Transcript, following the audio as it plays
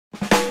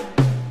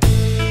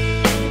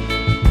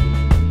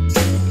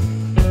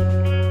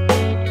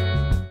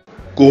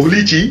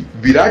कोहलीची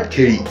विराट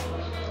खेळी.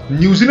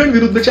 न्यूझीलंड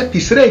विरुद्धच्या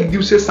तिसऱ्या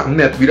एकदिवसीय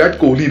सामन्यात विराट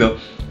कोहलीनं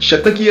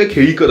शतकीय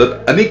खेळी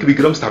करत अनेक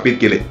विक्रम स्थापित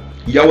केले.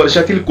 या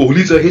वर्षातील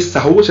कोहलीचं हे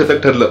 6वं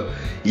शतक ठरलं.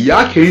 या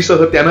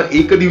खेळीसह त्यानं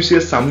एकदिवसीय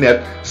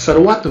सामन्यात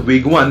सर्वात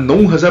वेगवान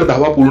 9000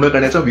 धावा पूर्ण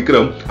करण्याचा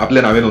विक्रम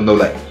आपल्या नावे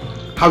नोंदवलाय.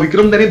 हा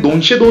विक्रम त्याने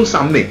 202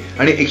 सामने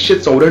आणि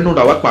 194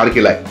 डावात पार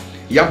केलाय.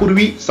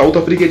 यापूर्वी साऊथ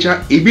आफ्रिकेच्या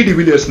एबी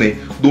डिव्हिलियर्सने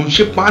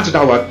 205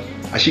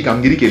 डावात अशी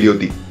कामगिरी केली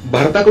होती.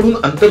 भारताकडून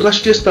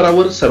आंतरराष्ट्रीय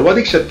स्तरावर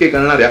सर्वाधिक शतके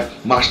करणाऱ्या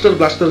मास्टर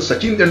ब्लास्टर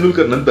सचिन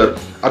तेंडुलकर नंतर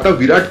आता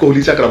विराट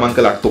कोहलीचा क्रमांक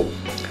लागतो.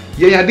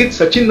 या यादीत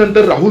सचिन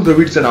नंतर राहुल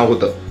द्रविडचं नाव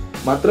होतं.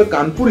 मात्र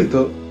कानपूर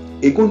इथं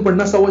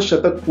 49वं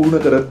शतक पूर्ण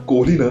करत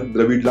कोहलीनं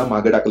द्रविडला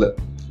मागे टाकलं.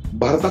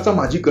 भारताचा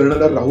माजी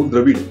कर्णधार राहुल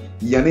द्रविड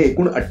याने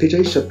एकूण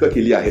 48 शतकं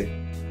केली आहेत.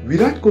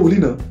 विराट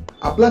कोहलीनं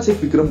आपलाच एक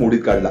विक्रम मोडीत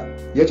काढला.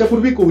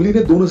 याच्यापूर्वी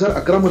कोहलीने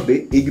 2011 मध्ये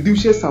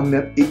एकदिवसीय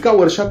सामन्यात एका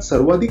वर्षात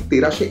सर्वाधिक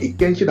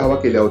 1381 धावा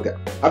केल्या होत्या.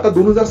 आता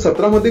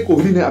 2017 मध्ये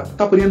कोहलीने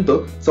आतापर्यंत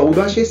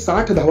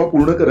 1460 धावा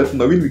पूर्ण करत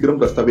नवीन विक्रम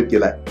प्रस्थापित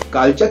केलाय.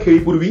 कालच्या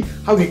खेळीपूर्वी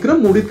हा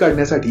विक्रम मोडीत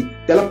काढण्यासाठी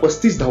त्याला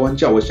 35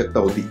 धावांची आवश्यकता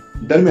होती.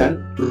 दरम्यान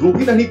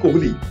रोहित आणि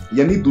कोहली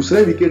यांनी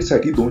दुसऱ्या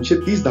विकेटसाठी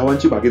 230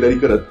 धावांची भागीदारी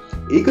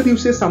करत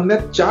एकदिवसीय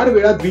सामन्यात 4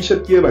 वेळा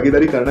द्विशतकीय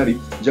भागीदारी करणारी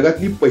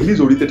जगातली पहिली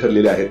जोडी ते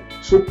ठरलेले आहेत.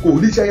 सो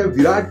कोहलीच्या या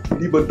विराट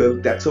खेळीबद्दल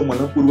त्याचं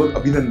मनपूर्वक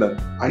अभिनंदन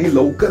आणि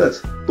लवकरच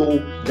तो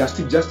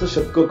जास्तीत जास्त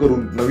शतकं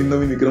करून नवीन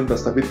विक्रम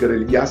प्रस्थापित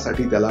करेल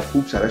यासाठी त्याला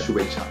खूप साऱ्या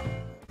शुभेच्छा.